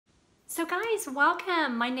So guys,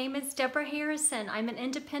 welcome. My name is Deborah Harrison. I'm an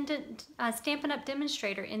independent Stampin' Up!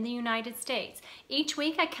 Demonstrator in the United States. Each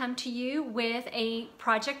week I come to you with a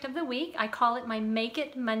project of the week. I call it my Make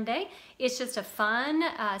It Monday. It's just a fun,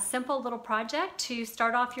 simple little project to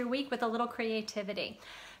start off your week with a little creativity.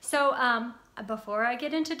 So before I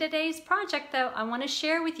get into today's project though, I want to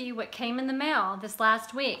share with you what came in the mail this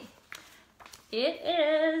last week. It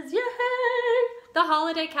is, yay, the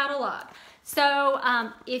holiday catalog. So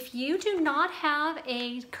if you do not have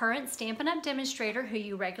a current Stampin' Up! Demonstrator who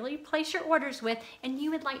you regularly place your orders with and you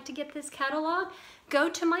would like to get this catalog, go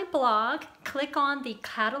to my blog, click on the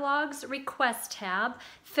Catalogs Request tab,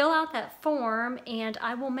 fill out that form, and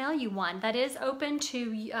I will mail you one. That is open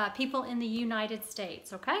to people in the United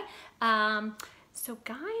States, okay? So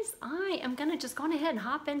guys, I am gonna just go ahead and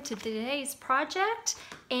hop into today's project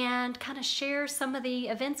and kind of share some of the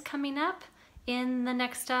events coming up in the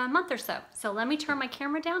next month or so. So let me turn my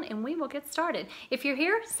camera down and we will get started. If you're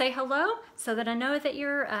here, say hello so that I know that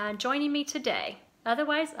you're joining me today.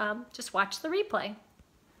 Otherwise, just watch the replay.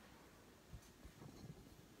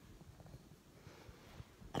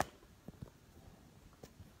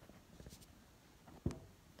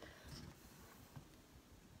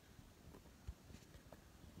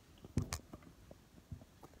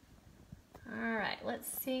 All right,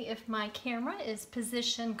 let's see if my camera is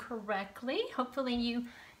positioned correctly. Hopefully you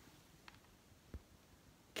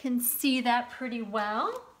can see that pretty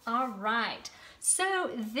well. All right,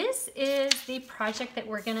 so this is the project that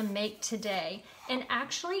we're gonna make today. And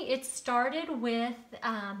actually it started with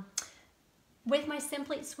my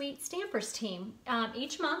Simply Sweet Stampers team.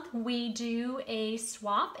 Each month we do a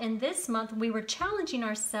swap, and this month we were challenging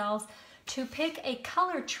ourselves to pick a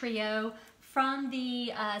color trio from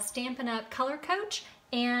the Stampin' Up! Color Coach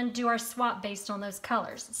and do our swap based on those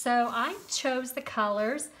colors. So I chose the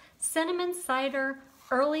colors Cinnamon Cider,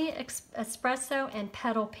 Early Espresso, and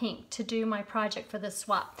Petal Pink to do my project for this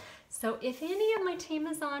swap. So if any of my team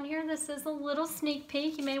is on here, this is a little sneak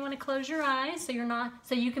peek. You may want to close your eyes so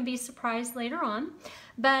you can be surprised later on.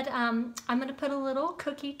 But I'm going to put a little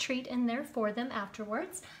cookie treat in there for them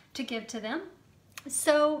afterwards to give to them.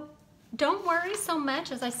 So don't worry so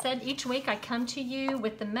much. As I said, each week I come to you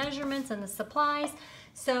with the measurements and the supplies.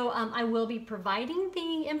 So I will be providing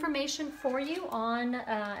the information for you on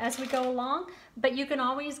as we go along, but you can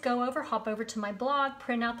always hop over to my blog,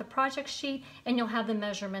 print out the project sheet, and you'll have the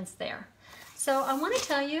measurements there. So I want to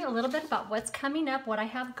tell you a little bit about what's coming up, what I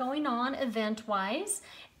have going on event-wise.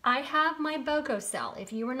 I have my BOGO sale.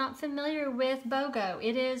 If you are not familiar with BOGO,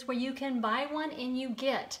 it is where you can buy one and you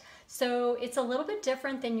get. So it's a little bit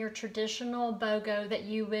different than your traditional BOGO that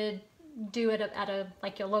you would do it at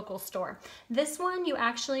like your local store. This one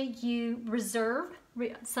you reserve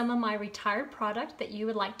some of my retired product that you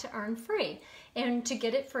would like to earn free. And to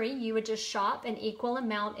get it free, you would just shop an equal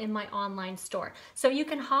amount in my online store. So you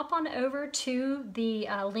can hop on over to the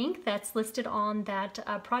link that's listed on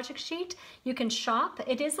that project sheet. You can shop.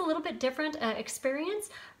 It is a little bit different experience.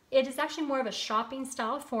 It is actually more of a shopping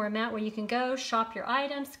style format where you can go shop your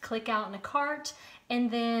items, click out in a cart,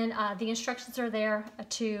 and then the instructions are there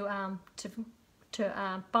to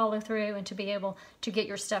follow through and to be able to get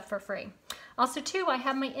your stuff for free. Also too, I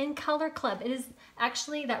have my In Color Club. It is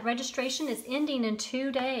actually, that registration is ending in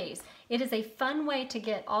 2 days. It is a fun way to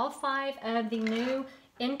get all 5 of the new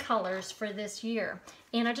in colors for this year.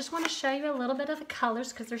 And I just want to show you a little bit of the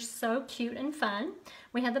colors because they're so cute and fun.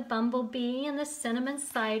 We have the Bumblebee and the Cinnamon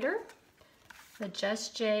Cider, the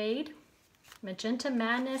Just Jade, Magenta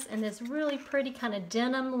Madness, and this really pretty kind of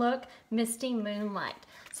denim look, Misty Moonlight.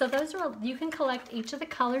 So those are, you can collect each of the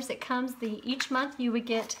colors. It comes, each month you would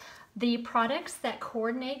get the products that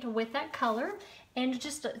coordinate with that color, and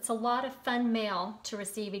it's a lot of fun mail to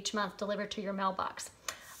receive each month delivered to your mailbox.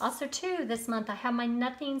 Also too, this month I have my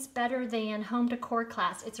Nothing's Better Than Home Decor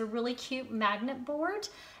class. It's a really cute magnet board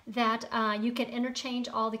that you can interchange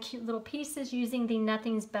all the cute little pieces using the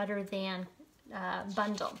Nothing's Better Than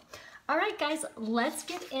bundle. All right guys, let's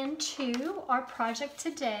get into our project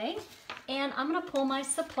today, and I'm gonna pull my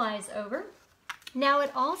supplies over. Now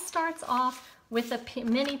it all starts off with a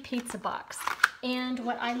mini pizza box, and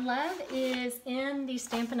what I love is in the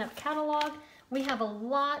Stampin' Up! Catalog, we have a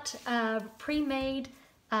lot of pre-made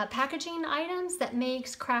packaging items that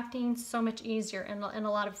makes crafting so much easier and a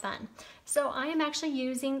lot of fun. So I am actually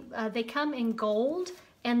using, they come in gold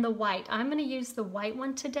and the white. I'm going to use the white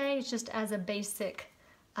one today just as a basic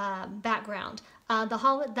background.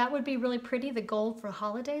 That would be really pretty, the gold for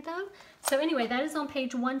holiday though. So anyway, that is on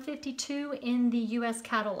page 152 in the US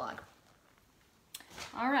catalog.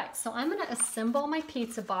 All right, so I'm going to assemble my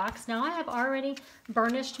pizza box. Now I have already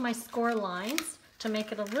burnished my score lines to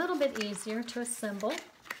make it a little bit easier to assemble.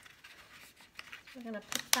 We're going to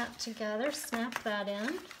put that together, snap that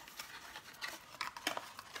in.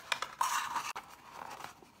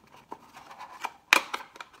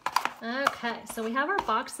 Okay, so we have our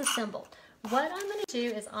box assembled. What I'm going to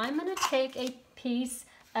do is I'm going to take a piece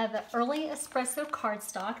of an Early Espresso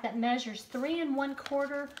cardstock that measures 3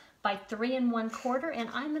 1/4 by 3 1/4, and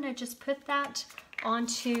I'm going to just put that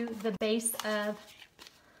onto the base of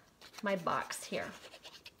my box here.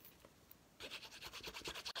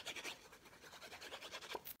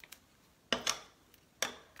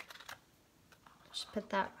 Just put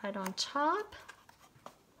that right on top.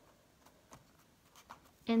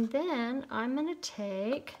 And then I'm going to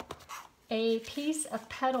take a piece of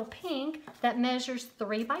Petal Pink that measures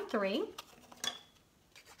 3 by 3.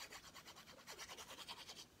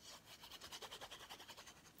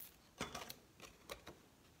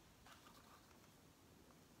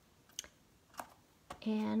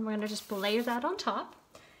 And we're going to just layer that on top.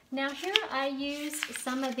 Now here I used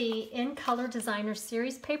some of the In Color Designer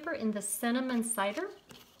Series paper in the Cinnamon Cider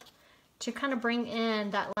to kind of bring in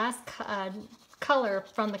that last color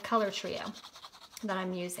from the color trio that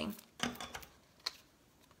I'm using. And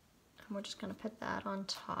we're just going to put that on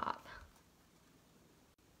top.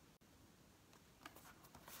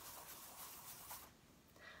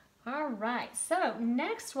 All right, so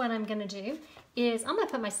next what I'm going to do is I'm going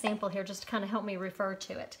to put my sample here just to kind of help me refer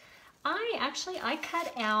to it. I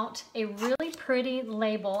cut out a really pretty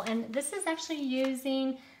label, and this is actually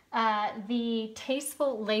using the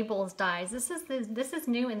Tasteful Labels dies. This is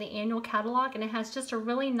new in the annual catalog, and it has just a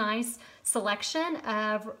really nice selection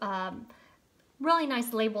of really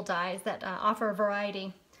nice label dies that offer a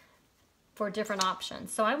variety for different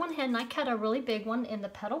options. So I went ahead and I cut a really big one in the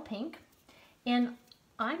Petal Pink, and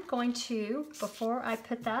I'm going to, before I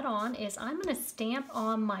put that on, is I'm going to stamp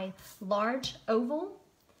on my large oval,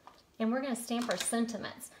 and we're going to stamp our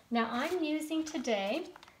sentiments. Now I'm using today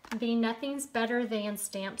the Nothing's Better Than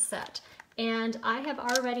stamp set, and I have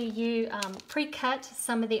already pre-cut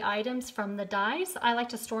some of the items from the dies. I like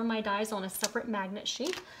to store my dies on a separate magnet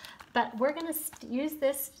sheet, but we're going to use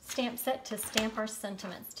this stamp set to stamp our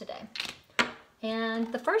sentiments today.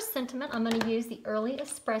 And the first sentiment, I'm going to use the Early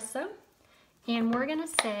Espresso, and we're going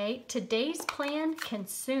to say, today's plan,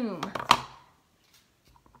 consume.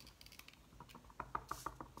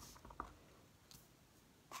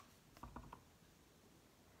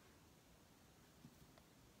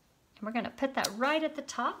 And we're going to put that right at the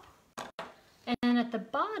top. And then at the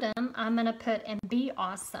bottom, I'm going to put, and be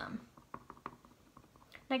awesome.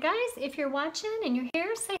 Now guys, if you're watching and you're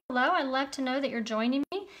here, say hello. I'd love to know that you're joining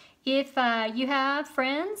me. If you have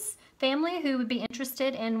friends, family who would be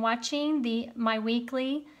interested in watching my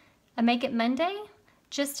weekly Make It Monday,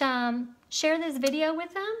 just share this video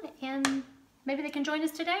with them, and maybe they can join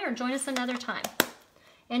us today or join us another time.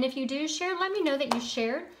 And if you do share, let me know that you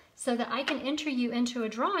shared so that I can enter you into a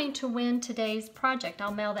drawing to win today's project.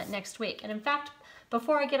 I'll mail that next week. And in fact,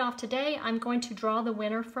 before I get off today, I'm going to draw the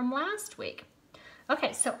winner from last week.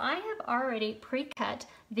 Okay, so I have already pre-cut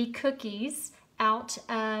the cookies out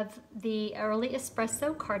of the Early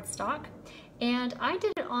Espresso cardstock, and I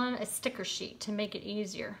did it on a sticker sheet to make it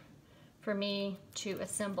easier for me to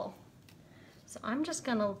assemble. So I'm just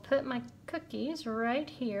going to put my cookies right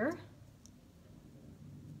here.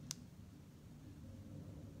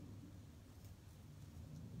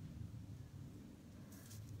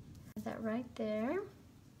 Put that right there.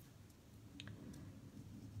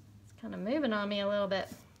 It's kind of moving on me a little bit.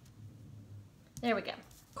 There we go.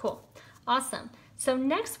 Cool. Awesome. So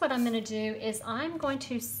next what I'm going to do is I'm going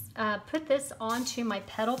to put this onto my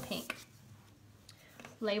Petal Pink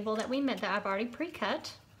label that I've already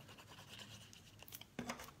pre-cut.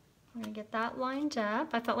 I'm going to get that lined up.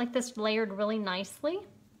 I felt like this layered really nicely.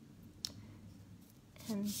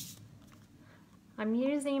 And I'm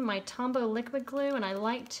using my Tombow liquid glue, and I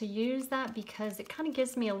like to use that because it kind of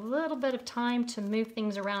gives me a little bit of time to move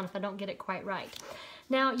things around if I don't get it quite right.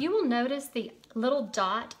 Now you will notice the little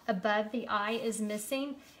dot above the eye is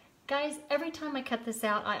missing. Guys, every time I cut this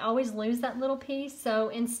out, I always lose that little piece. So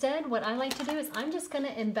instead, what I like to do is I'm just going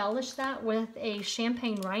to embellish that with a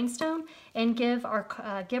champagne rhinestone and give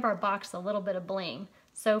our box a little bit of bling.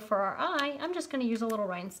 So for our eye, I'm just going to use a little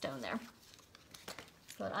rhinestone there,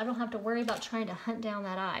 so that I don't have to worry about trying to hunt down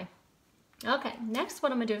that eye. Okay, next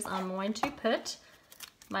what I'm going to do is I'm going to put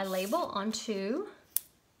my label onto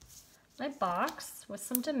my box with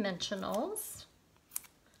some dimensionals.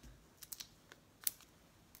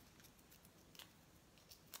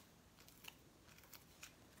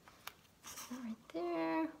 Right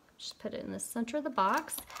there. Just put it in the center of the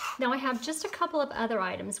box. Now I have just a couple of other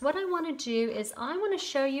items. What I want to do is I want to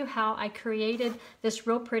show you how I created this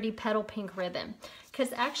real pretty petal pink ribbon.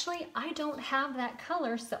 Because actually I don't have that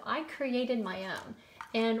color, so I created my own.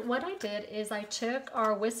 And what I did is I took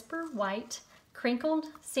our Whisper White crinkled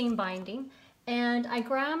seam binding and I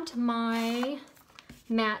grabbed my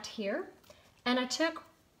mat here and I took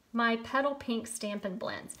my petal pink Stampin'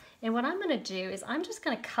 Blends. And what I'm going to do is I'm just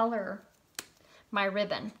going to color my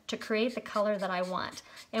ribbon to create the color that I want.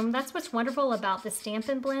 And that's what's wonderful about the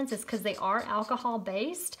Stampin' Blends is because they are alcohol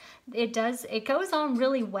based. It goes on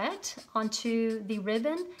really wet onto the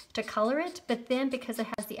ribbon to color it, but then because it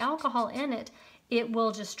has the alcohol in it, it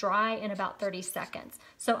will just dry in about 30 seconds.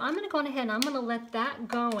 So I'm gonna go on ahead and I'm gonna let that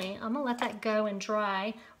go and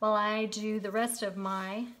dry while I do the rest of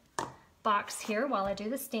my box here, while I do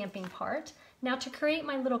the stamping part. Now to create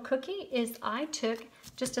my little cookie is I took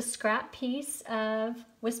just a scrap piece of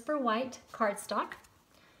Whisper White cardstock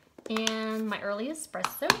and my early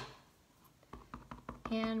espresso,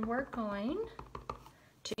 and we're going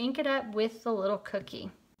to ink it up with the little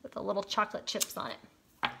cookie with the little chocolate chips on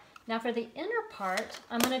it. Now for the inner part,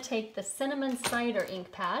 I'm going to take the Cinnamon Cider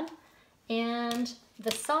ink pad and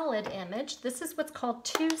the solid image. This is what's called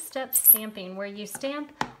two-step stamping, where you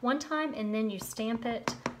stamp one time and then you stamp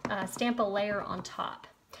a layer on top.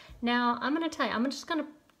 Now I'm going to tell you, I'm just going to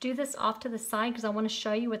do this off to the side because I want to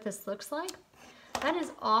show you what this looks like. That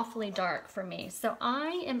is awfully dark for me. So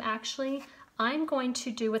I'm going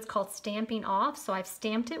to do what's called stamping off. So I've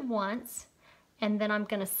stamped it once and then I'm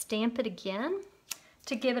going to stamp it again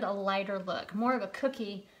to give it a lighter look, more of a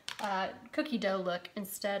cookie dough look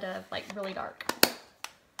instead of like really dark.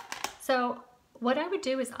 So what I would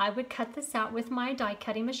do is I would cut this out with my die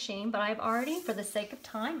cutting machine, but I've already, for the sake of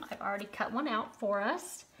time, I've already cut one out for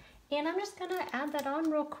us. And I'm just gonna add that on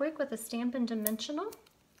real quick with a Stampin' Dimensional.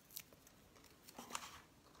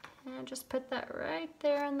 And just put that right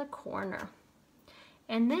there in the corner.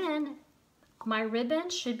 And then my ribbon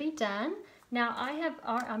should be done. Now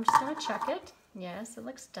I'm just gonna check it. Yes, it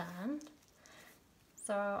looks done.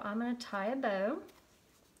 So I'm going to tie a bow.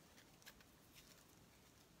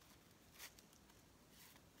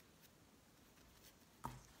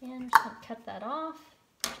 And I'm just going to cut that off.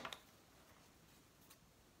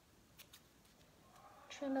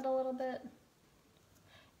 Trim it a little bit.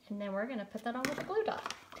 And then we're going to put that on with a glue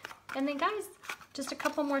dot. And then guys, just a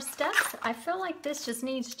couple more steps. I feel like this just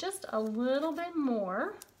needs just a little bit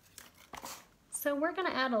more. So we're going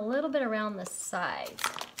to add a little bit around the sides.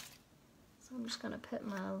 So I'm just going to put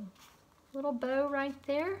my little bow right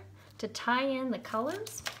there to tie in the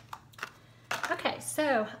colors. Okay,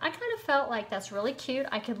 so I kind of felt like that's really cute.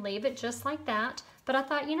 I could leave it just like that, but I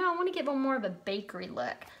thought, you know, I want to give it more of a bakery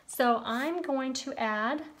look. So I'm going to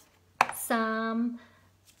add some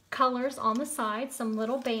colors on the side, some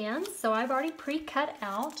little bands. So I've already pre-cut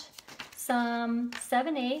out some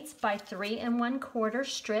 7/8 by 3 1/4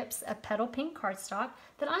 strips of petal pink cardstock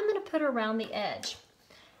that I'm going to put around the edge.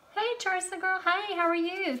 Hey Charsa girl, hi, how are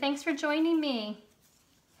you? Thanks for joining me.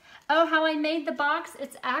 Oh, how I made the box.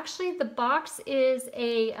 It's actually, the box is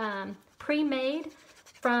a pre-made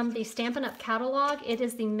from the Stampin' Up! Catalog. It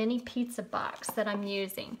is the mini pizza box that I'm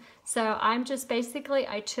using. So I'm just basically,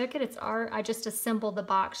 I took it, I just assembled the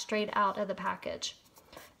box straight out of the package.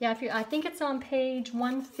 Yeah, I think it's on page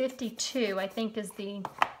 152, I think is the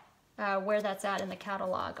where that's at in the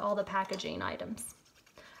catalog, all the packaging items.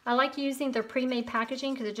 I like using the pre-made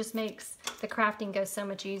packaging because it just makes the crafting go so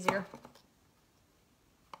much easier.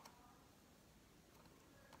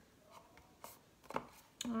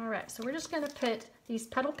 All right, so we're just going to put these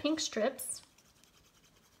petal pink strips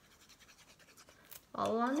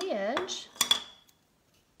all along the edge.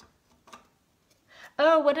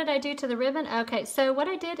 Oh, what did I do to the ribbon? Okay, so what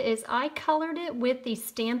I did is I colored it with the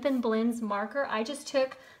Stampin' Blends marker. I just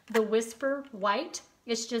took the Whisper White.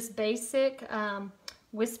 It's just basic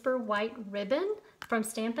Whisper White ribbon from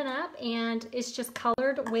Stampin' Up! And it's just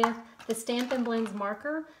colored with the Stampin' Blends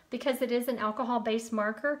marker because it is an alcohol-based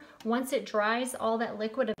marker. Once it dries, all that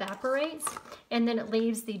liquid evaporates and then it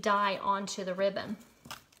leaves the dye onto the ribbon.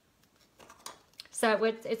 So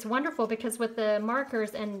it's wonderful because with the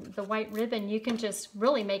markers and the white ribbon, you can just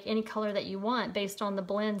really make any color that you want based on the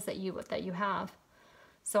blends that you have.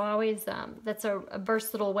 So always, that's a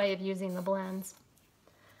versatile way of using the blends.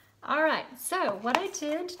 All right, so what I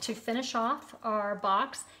did to finish off our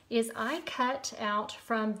box is I cut out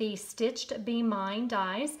from the Stitched Be Mine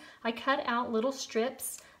dies, I cut out little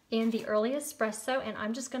strips in the Early Espresso, and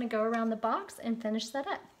I'm just going to go around the box and finish that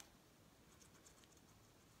up.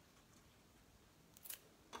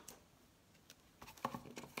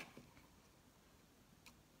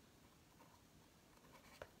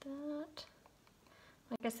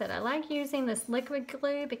 Like I said, I like using this liquid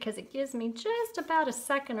glue because it gives me just about a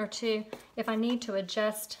second or two if I need to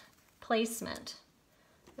adjust placement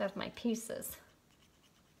of my pieces.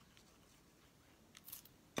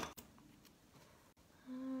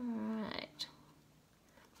 Alright,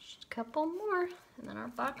 just a couple more and then our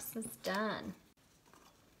box is done.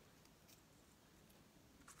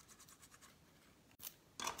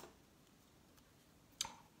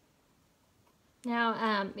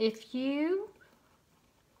 Now, if you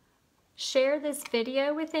share this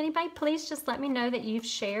video with anybody, please just let me know that you've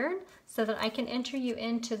shared so that I can enter you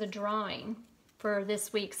into the drawing for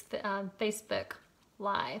this week's Facebook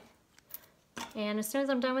Live. And as soon as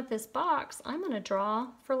I'm done with this box, I'm going to draw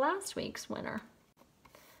for last week's winner.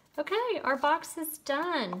 Okay, our box is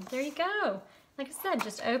done. There you go. Like I said,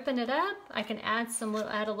 just open it up. I can add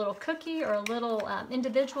a little cookie or a little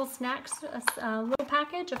individual snacks, little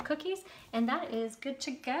package of cookies, and that is good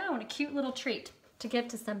to go and a cute little treat to give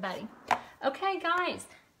to somebody. Okay, guys,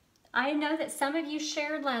 I know that some of you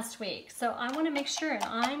shared last week, so I want to make sure, and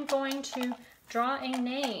I'm going to draw a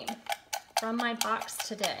name from my box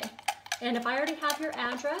today. And if I already have your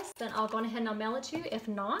address, then I'll go ahead and I'll mail it to you. If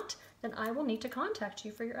not, then I will need to contact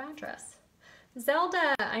you for your address.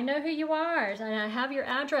 Zelda, I know who you are, and I have your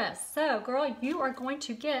address. So, girl, you are going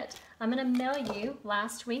to get, I'm going to mail you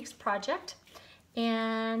last week's project,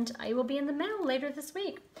 and it will be in the mail later this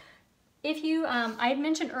week. If you, I had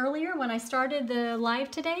mentioned earlier when I started the live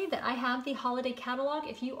today that I have the holiday catalog.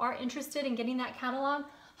 If you are interested in getting that catalog,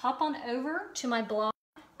 hop on over to my blog,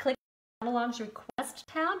 click the catalog's request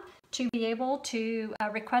tab to be able to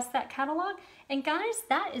request that catalog. And guys,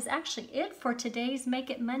 that is actually it for today's Make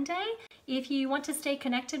It Monday. If you want to stay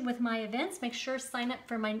connected with my events, make sure to sign up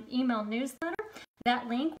for my email newsletter. That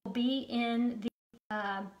link will be in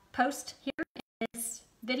the post here in this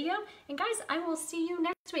video. And guys, I will see you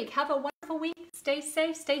next week. Have a wonderful week. Stay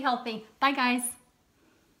safe, stay healthy. Bye, guys.